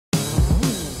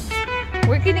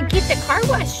We're gonna get the car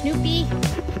washed, Snoopy.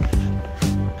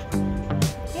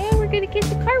 Yeah, we're gonna get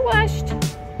the car washed.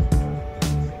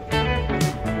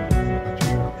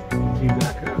 Came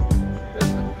back up.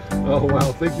 Oh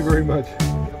wow, thank you very much.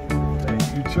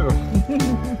 You too.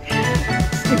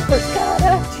 Snooper's got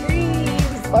a treat.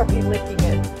 He's already licking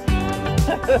it.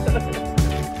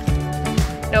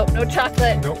 Nope, no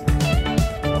chocolate. Nope.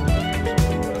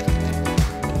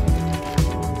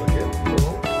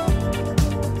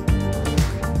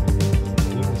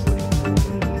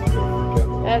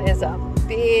 That is a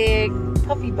big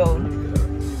puppy bone.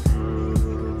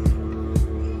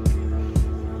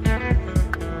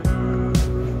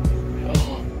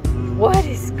 What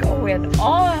is going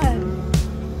on?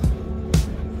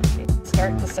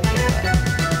 Start the second one.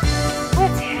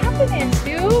 What's happening,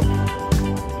 Snoop?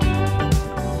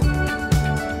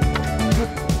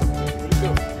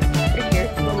 Right here.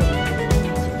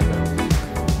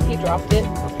 He dropped it.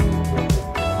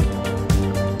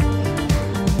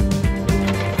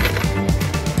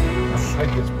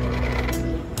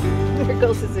 There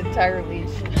goes his entire leash.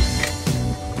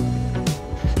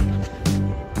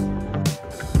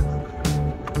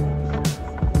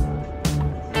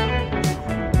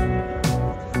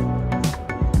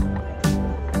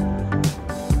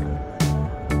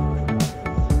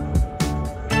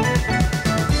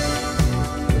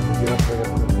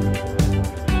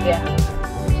 Yeah.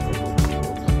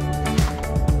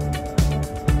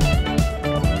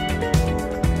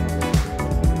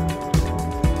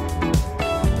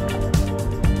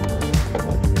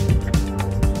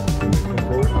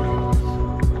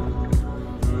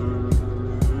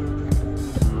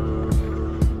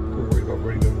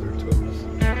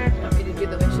 Want me to do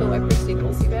the windshield wiper so you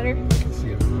can see better?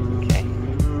 Okay.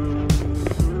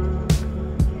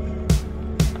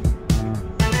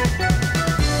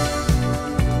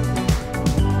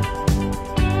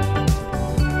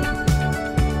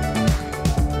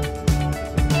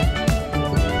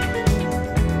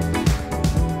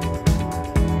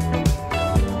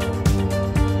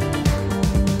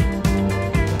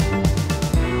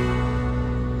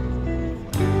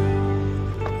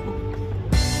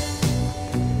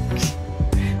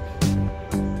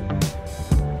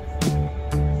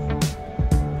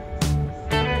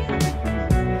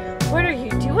 What are you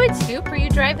doing, Snoop? Are you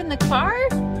driving the car?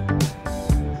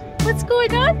 What's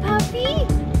going on, puppy?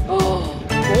 Oh,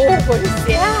 what is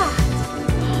that?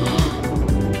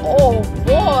 Oh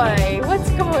boy, what's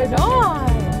going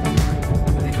on?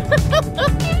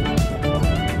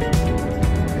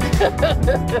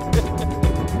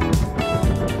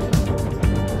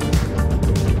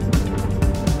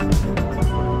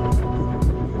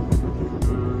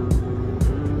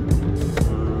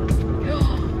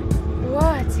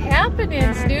 What's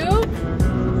happening, Snoop?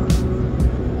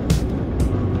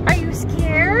 Are you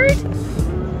scared?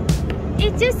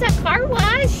 It's just a car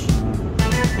wash.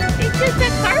 It's just a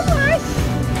car wash.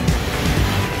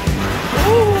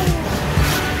 Ooh.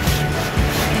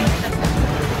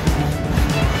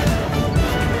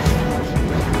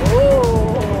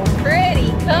 Oh,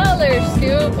 pretty colors,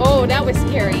 Snoop. Oh, that was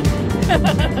scary. You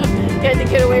had to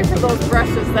get away from those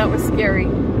brushes. That was scary.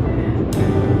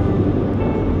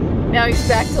 Now he's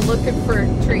back to looking for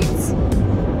treats.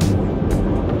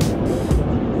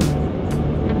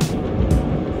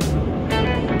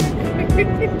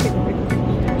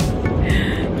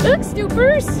 Look,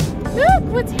 Snoopers! Look,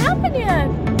 what's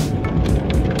happening?